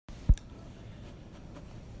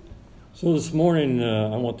So this morning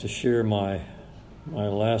I want to share my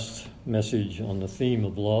last message on the theme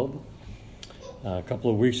of love. A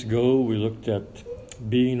couple of weeks ago we looked at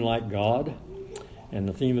being like God, and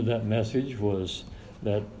the theme of that message was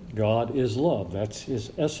that God is love. That's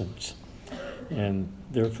His essence. And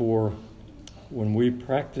therefore, when we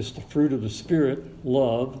practice the fruit of the Spirit,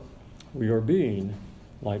 love, we are being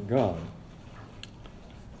like God.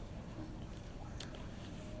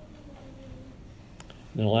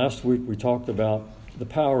 Then last week we talked about the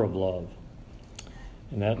power of love,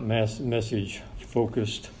 and that message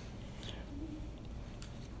focused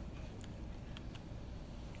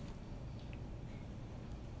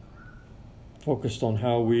on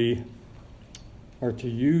how we are to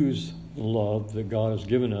use the love that God has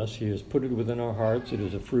given us. He has put it within our hearts. It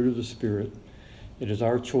is a fruit of the Spirit. It is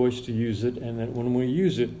our choice to use it, and that when we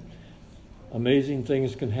use it, amazing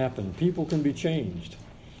things can happen. People can be changed.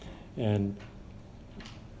 And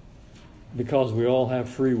because we all have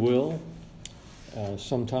free will,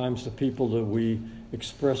 sometimes the people that we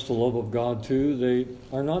express the love of God to, they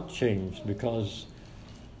are not changed because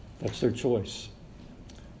that's their choice.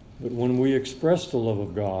 But when we express the love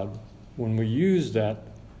of God, when we use that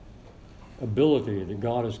ability that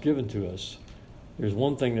God has given to us, there's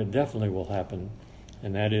one thing that definitely will happen,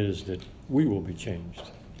 and that is that we will be changed.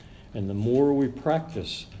 And the more we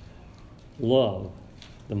practice love,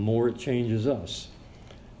 the more it changes us.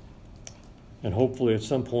 And hopefully at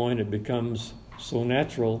some point it becomes so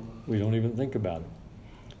natural we don't even think about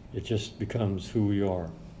it. It just becomes who we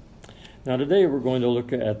are. Now today we're going to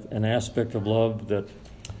look at an aspect of love that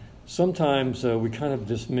sometimes we kind of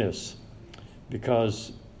dismiss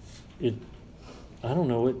because it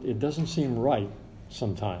doesn't seem right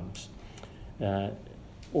sometimes,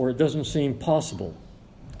 or it doesn't seem possible.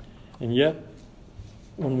 And yet,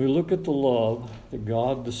 when we look at the love that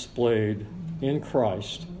God displayed in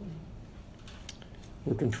Christ,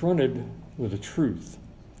 we're confronted with a truth,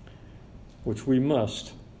 which we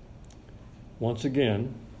must, once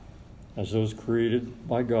again, as those created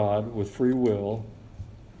by God with free will,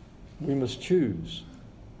 we must choose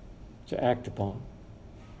to act upon.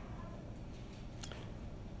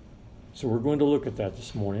 So we're going to look at that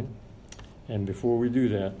this morning. And before we do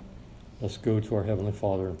that, let's go to our Heavenly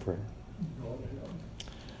Father in prayer.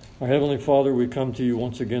 Our Heavenly Father, we come to you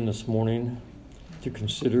once again this morning to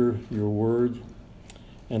consider your word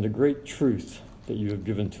and the great truth that you have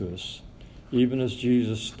given to us, even as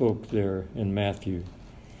Jesus spoke there in Matthew.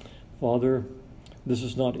 Father, this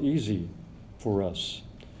is not easy for us,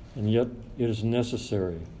 and yet it is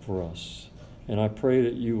necessary for us. And I pray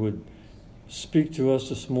that you would speak to us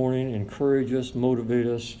this morning, encourage us, motivate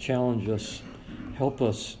us, challenge us, help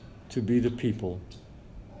us to be the people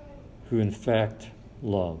who in fact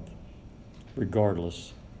love,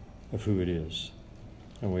 regardless of who it is.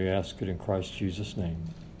 And we ask it in Christ Jesus' name.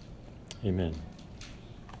 Amen.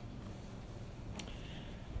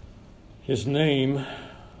 His name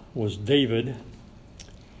was David.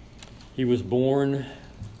 He was born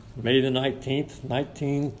May the 19th,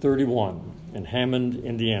 1931 in Hammond,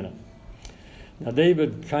 Indiana. Now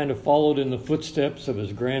David kind of followed in the footsteps of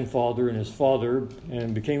his grandfather and his father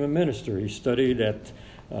and became a minister. He studied at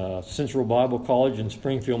Central Bible College in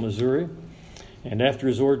Springfield, Missouri. And after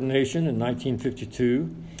his ordination in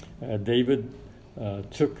 1952, David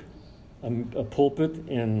took a pulpit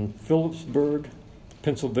in Phillipsburg,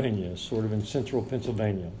 Pennsylvania, sort of in central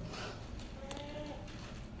Pennsylvania.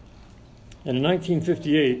 And in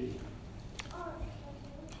 1958,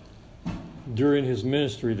 during his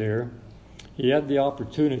ministry there, he had the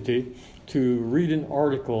opportunity to read an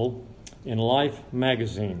article in Life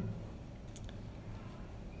magazine.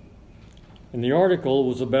 And the article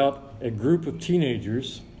was about a group of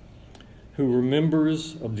teenagers who were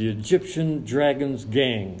members of the Egyptian Dragons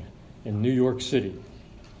gang in New York City.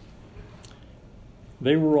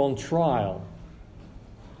 They were on trial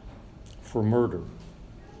for murder.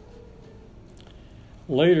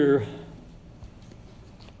 Later,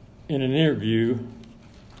 in an interview,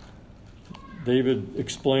 David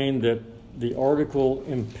explained that the article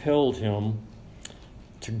impelled him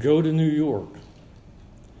to go to New York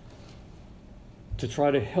to try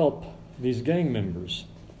to help these gang members.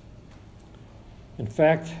 In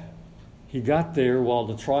fact, he got there while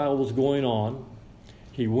the trial was going on.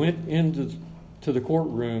 He went into the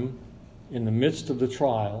courtroom in the midst of the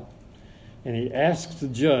trial, and he asked the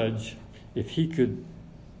judge if he could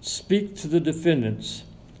speak to the defendants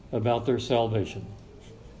about their salvation.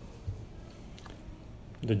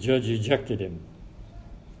 The judge ejected him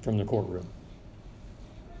from the courtroom.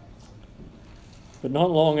 But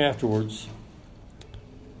not long afterwards,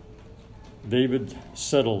 David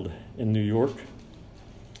settled in New York,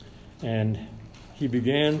 and he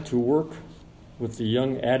began to work with the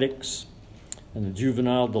young addicts and the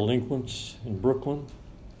juvenile delinquents in Brooklyn.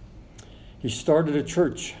 He started a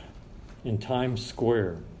church in Times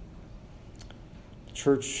Square, a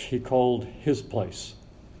church he called his place.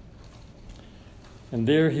 And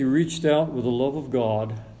there he reached out with the love of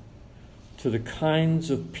God to the kinds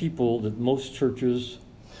of people that most churches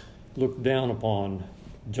look down upon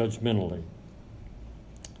judgmentally.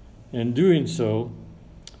 In doing so,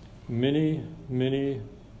 many, many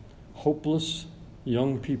hopeless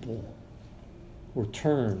young people were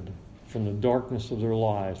turned from the darkness of their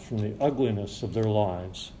lives, from the ugliness of their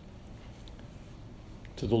lives,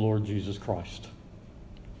 to the Lord Jesus Christ.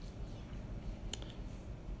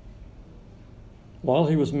 While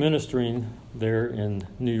he was ministering there in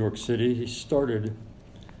New York City, he started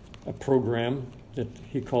a program that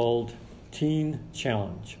he called Teen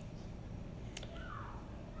Challenge.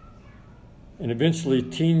 And eventually,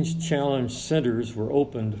 Teen Challenge centers were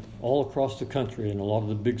opened all across the country in a lot of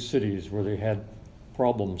the big cities where they had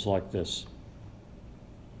problems like this.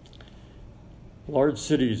 Large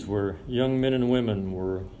cities where young men and women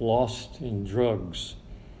were lost in drugs,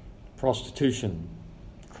 prostitution,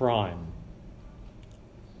 crime.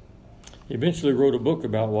 He eventually wrote a book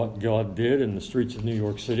about what God did in the streets of New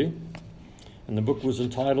York City, and the book was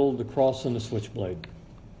entitled The Cross and the Switchblade.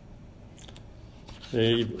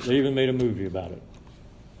 They even made a movie about it.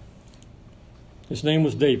 His name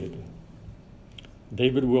was David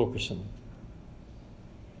Wilkerson.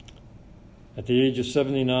 At the age of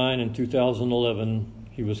 79 in 2011,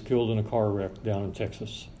 he was killed in a car wreck down in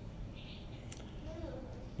Texas.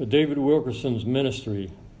 But David Wilkerson's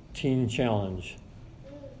ministry, Teen Challenge,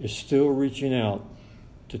 is still reaching out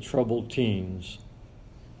to troubled teens.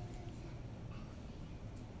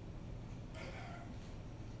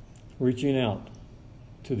 Reaching out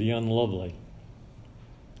to the unlovely,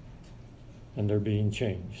 and they're being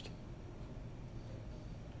changed.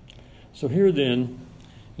 So here then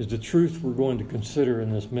is the truth we're going to consider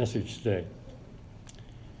in this message today.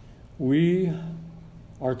 We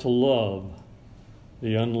are to love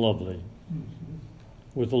the unlovely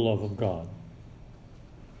with the love of God.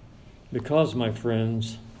 Because, my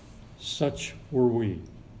friends, such were we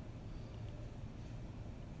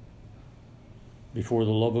before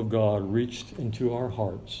the love of God reached into our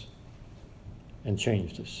hearts and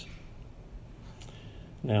changed us.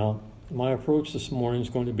 Now, my approach this morning is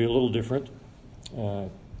going to be a little different.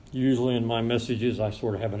 Usually in my messages, I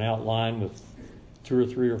sort of have an outline with 2 or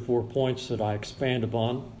 3 or 4 points that I expand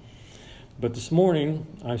upon. But this morning,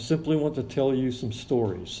 I simply want to tell you some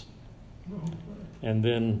stories and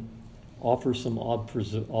then offer some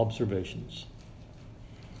observations.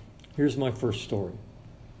 Here's my first story.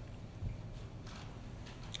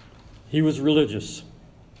 He was religious.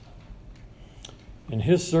 In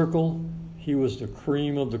his circle, he was the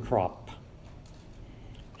cream of the crop.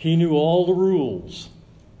 He knew all the rules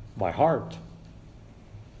by heart,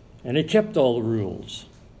 and he kept all the rules,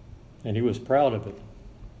 and he was proud of it.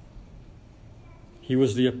 He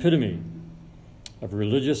was the epitome of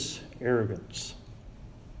religious arrogance.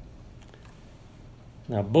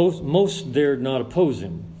 Now, most dared not oppose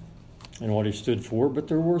him in what he stood for, but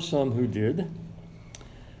there were some who did.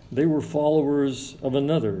 They were followers of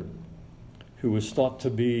another who was thought to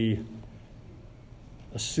be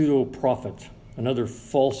a pseudo-prophet, another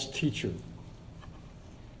false teacher.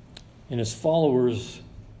 And his followers,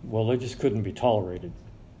 well, they just couldn't be tolerated.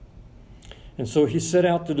 And so he set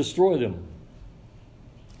out to destroy them.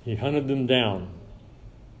 He hunted them down.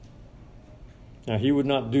 Now, he would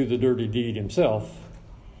not do the dirty deed himself,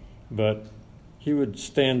 but he would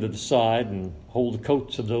stand to the side and hold the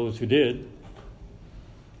coats of those who did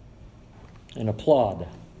and applaud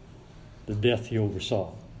the death he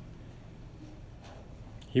oversaw.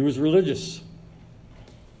 He was religious.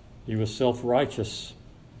 He was self-righteous.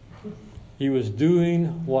 He was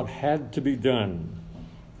doing what had to be done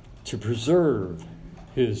to preserve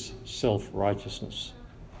his self-righteousness.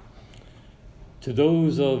 To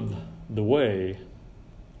those of the way,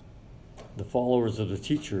 the followers of the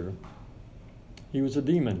teacher, he was a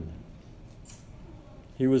demon.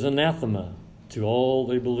 He was anathema to all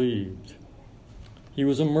they believed. He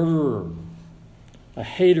was a murderer, a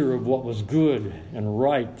hater of what was good and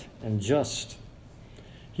right and just.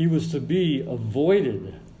 He was to be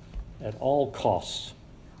avoided at all costs.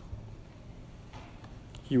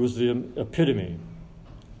 He was the epitome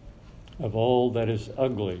of all that is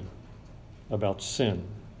ugly about sin.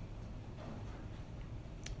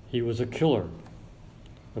 He was a killer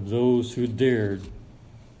of those who dared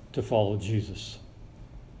to follow Jesus.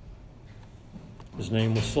 His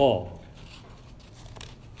name was Saul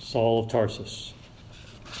of Tarsus.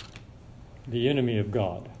 the enemy of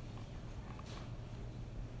God.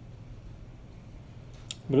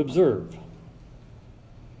 But observe,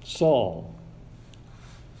 Saul,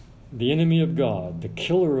 the enemy of God, the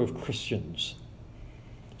killer of Christians,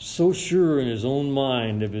 so sure in his own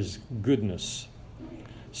mind of his goodness,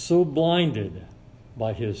 so blinded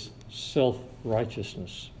by his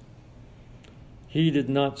self-righteousness, he did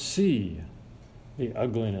not see the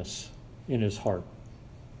ugliness in his heart.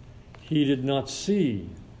 He did not see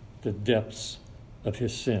the depths of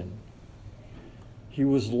his sin. He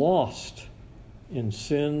was lost in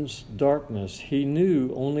sin's darkness. He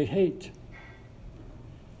knew only hate.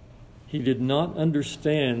 He did not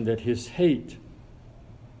understand that his hate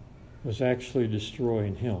was actually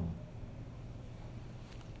destroying him.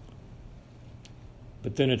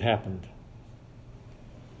 But then it happened.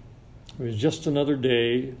 It was just another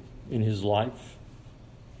day in his life.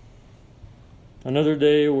 Another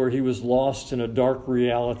day where he was lost in a dark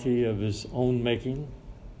reality of his own making.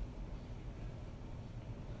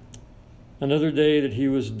 Another day that he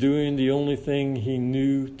was doing the only thing he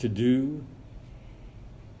knew to do.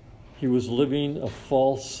 He was living a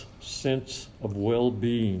false sense of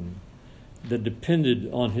well-being that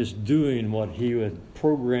depended on his doing what he had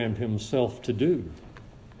programmed himself to do.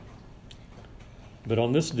 But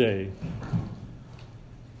on this day,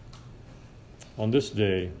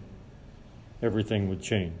 everything would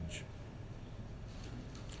change.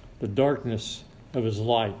 The darkness of his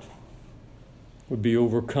light would be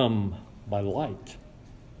overcome by light.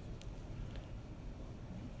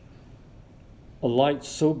 A light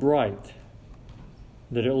so bright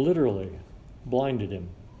that it literally blinded him.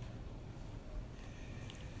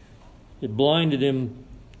 It blinded him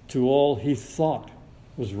to all he thought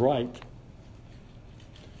was right,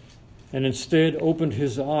 and instead opened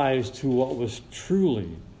his eyes to what was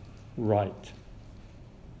truly right.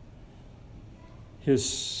 His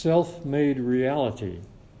self-made reality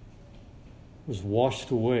was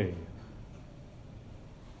washed away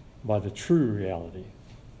by the true reality.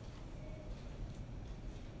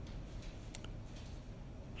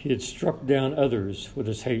 He had struck down others with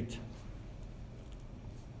his hate,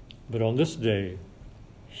 but on this day,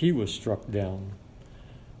 he was struck down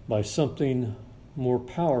by something more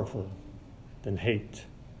powerful than hate.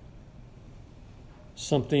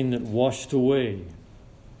 Something that washed away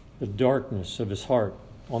the darkness of his heart.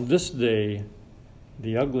 On this day,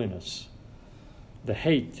 the ugliness, the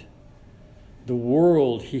hate, the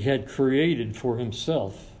world he had created for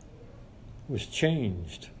himself was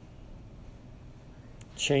changed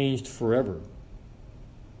forever.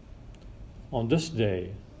 On this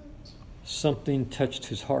day, something touched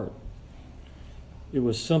his heart. It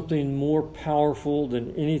was something more powerful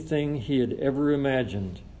than anything he had ever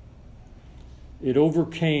imagined. It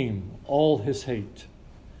overcame all his hate,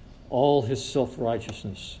 all his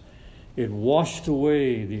self-righteousness. It washed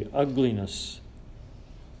away the ugliness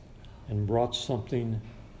and brought something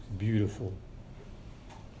beautiful.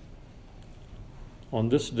 On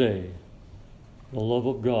this day, the love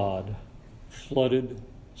of God flooded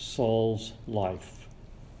Saul's life,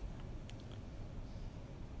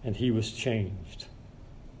 and he was changed.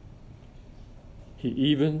 He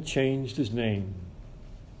even changed his name.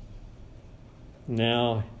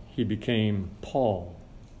 Now he became Paul,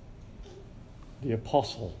 the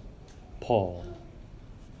Apostle Paul.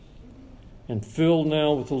 And filled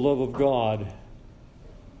now with the love of God,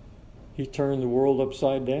 he turned the world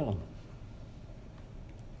upside down.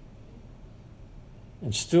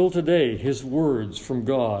 And still today, his words from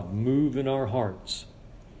God move in our hearts.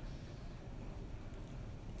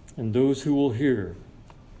 And those who will hear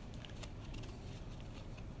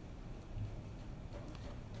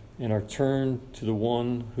and are turned to the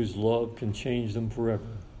one whose love can change them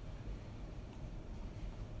forever,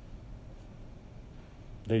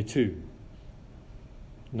 they too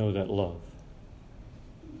know that love.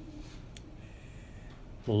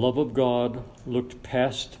 The love of God looked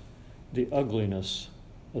past the ugliness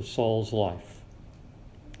of Saul's life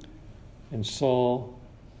and saw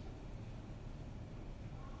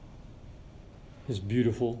his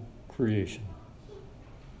beautiful creation.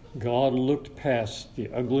 God looked past the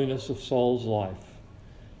ugliness of Saul's life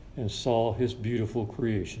and saw his beautiful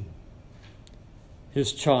creation,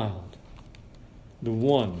 his child, the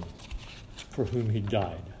one for whom he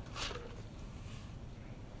died.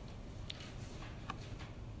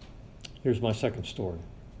 Here's my second story.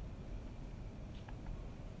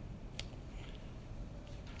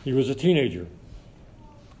 He was a teenager,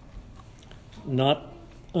 not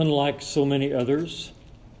unlike so many others,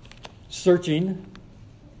 searching,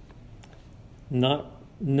 not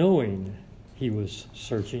knowing he was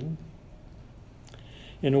searching.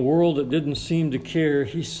 In a world that didn't seem to care,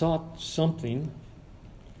 he sought something.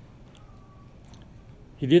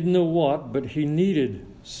 He didn't know what, but he needed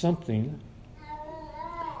something.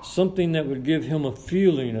 Something that would give him a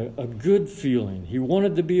feeling, a good feeling. He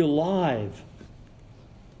wanted to be alive.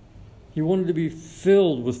 He wanted to be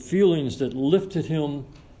filled with feelings that lifted him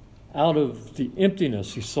out of the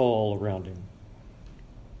emptiness he saw all around him.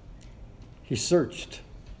 He searched,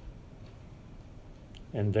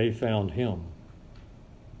 and they found him.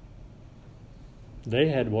 They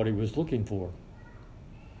had what he was looking for.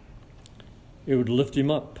 It would lift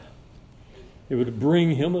him up. It would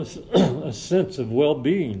bring him a sense of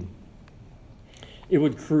well-being. It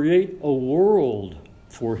would create a world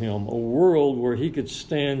for him, a world where he could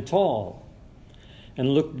stand tall and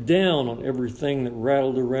look down on everything that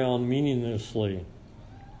rattled around meaninglessly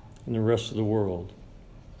in the rest of the world.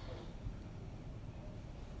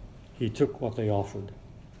 He took what they offered,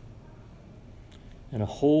 and a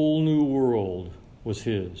whole new world was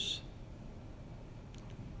his.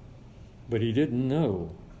 But he didn't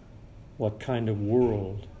know what kind of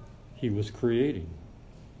world he was creating.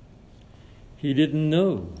 He didn't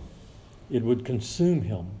know it would consume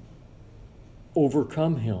him,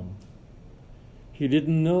 overcome him. He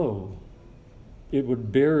didn't know it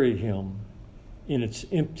would bury him in its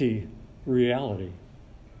empty reality.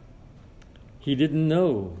 He didn't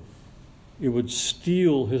know it would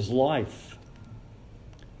steal his life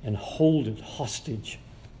and hold it hostage.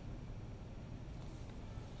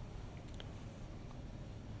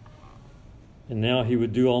 And now he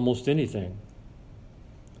would do almost anything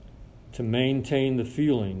to maintain the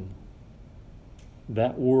feeling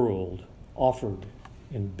that world offered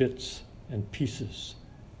in bits and pieces.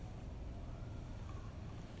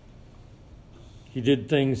 He did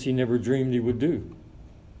things he never dreamed he would do.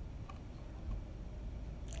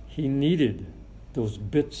 He needed those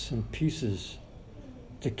bits and pieces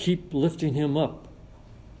to keep lifting him up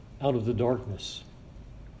out of the darkness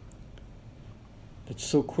that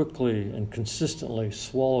so quickly and consistently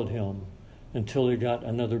swallowed him until he got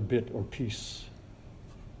another bit or piece.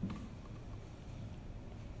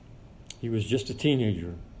 He was just a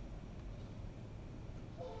teenager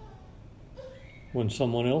when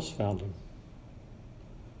someone else found him.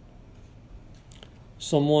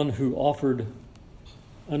 Someone who offered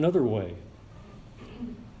another way.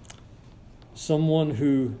 Someone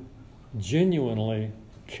who genuinely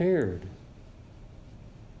cared.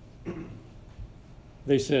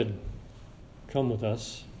 They said, "Come with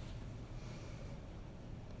us."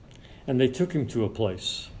 And they took him to a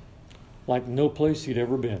place like no place he'd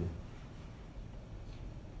ever been.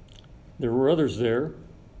 There were others there,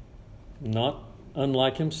 not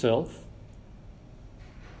unlike himself.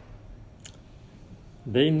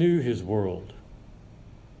 They knew his world,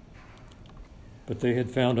 but they had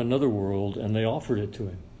found another world and they offered it to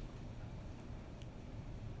him.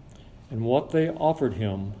 And what they offered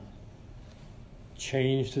him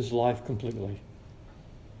changed his life completely.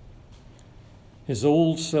 His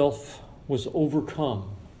old self was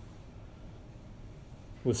overcome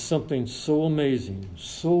with something so amazing,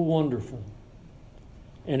 so wonderful.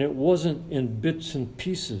 And it wasn't in bits and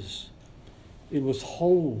pieces. It was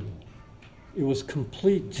whole. It was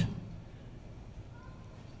complete.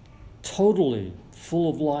 Totally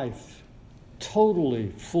full of life. Totally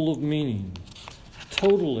full of meaning.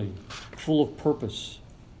 Totally full of purpose.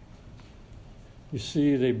 You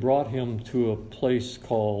see, they brought him to a place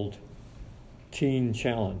called Teen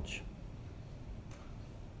Challenge.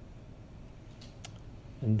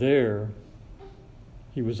 And there,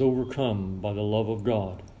 he was overcome by the love of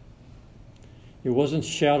God. It wasn't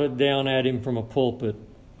shouted down at him from a pulpit,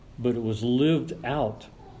 but it was lived out,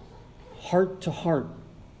 heart to heart,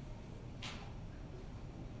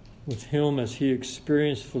 with him as he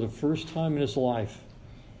experienced for the first time in his life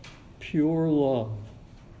pure love,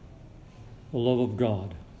 the love of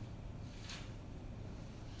God.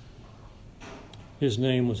 His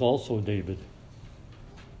name was also David.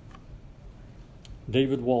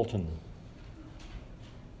 David Walton.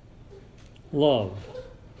 Love,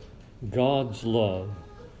 God's love,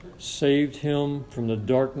 saved him from the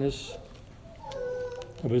darkness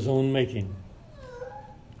of his own making.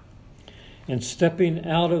 And stepping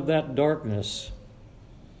out of that darkness,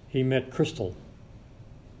 he met Crystal.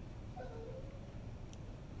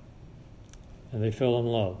 And they fell in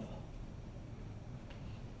love.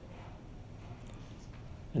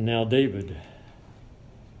 And now David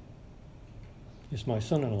is my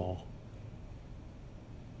son-in-law.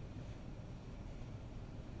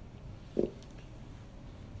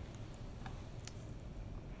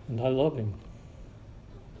 And I love him.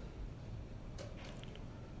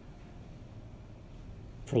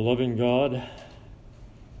 For loving God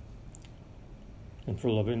and for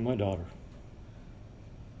loving my daughter.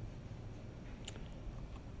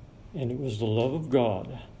 And it was the love of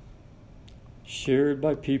God shared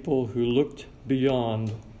by people who looked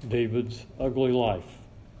beyond David's ugly life.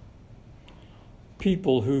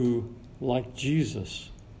 People who, like Jesus,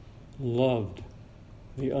 loved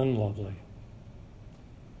the unlovely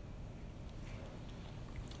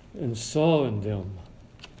and saw in them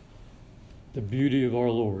the beauty of our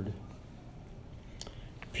Lord.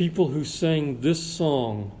 People who sang this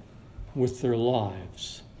song with their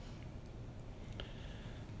lives.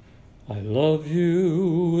 I love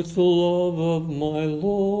you with the love of my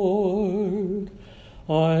Lord.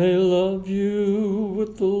 I love you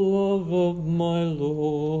with the love of my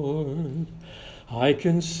Lord. I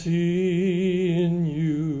can see in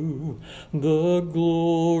you the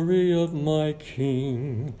glory of my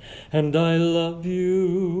King, and I love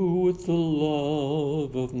you with the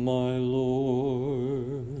love of my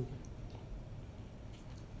Lord.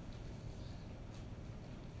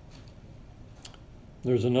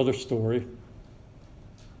 There's another story,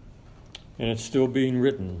 and it's still being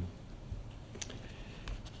written.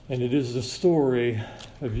 And it is the story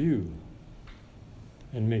of you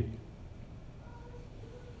and me.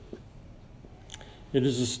 It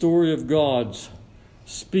is the story of God's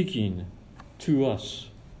speaking to us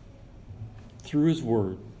through His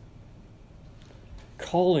Word,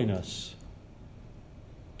 calling us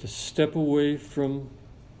to step away from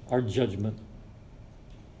our judgment,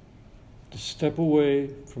 to step away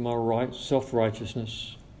from our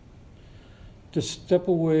self-righteousness, to step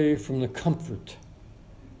away from the comfort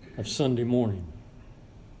of Sunday morning,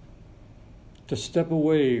 to step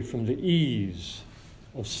away from the ease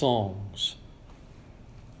of songs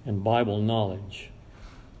and Bible knowledge,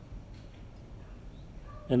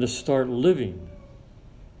 and to start living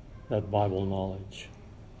that Bible knowledge.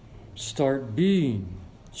 Start being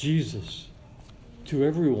Jesus to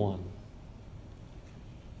everyone.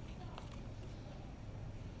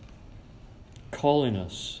 Calling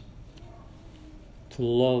us to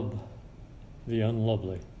love the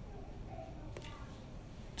unlovely,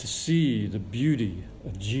 to see the beauty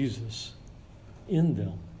of Jesus in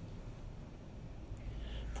them.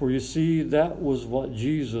 For you see, that was what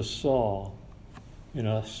Jesus saw in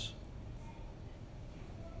us.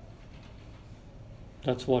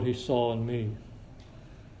 That's what He saw in me.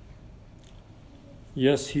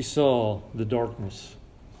 Yes, He saw the darkness.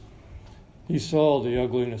 He saw the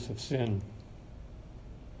ugliness of sin.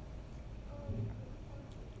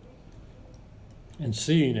 And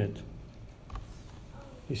seeing it,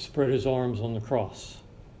 He spread His arms on the cross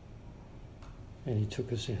and He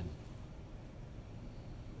took us in.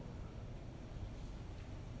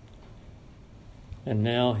 And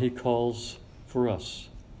now He calls for us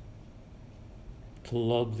to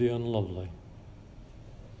love the unlovely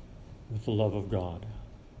with the love of God.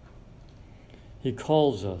 He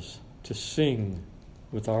calls us to sing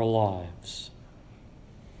with our lives.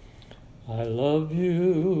 I love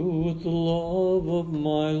you with the love of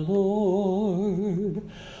my Lord.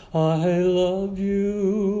 I love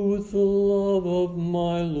you with the love of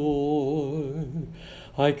my Lord.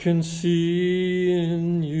 I can see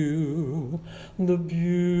in you the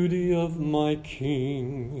beauty of my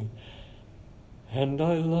King, and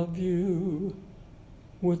I love you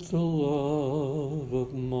with the love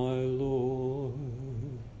of my Lord.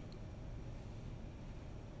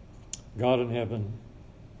 God in heaven,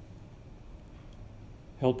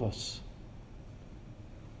 help us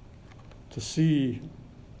to see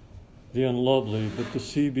the unlovely, but to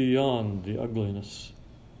see beyond the ugliness,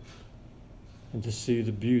 and to see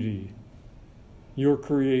the beauty, your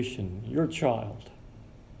creation, your child.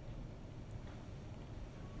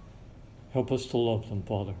 Help us to love them,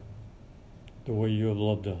 Father, the way you have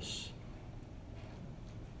loved us.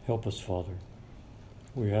 Help us, Father.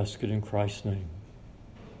 We ask it in Christ's name.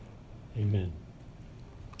 Amen.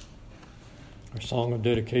 Our song of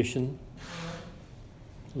dedication,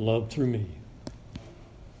 Love Through Me.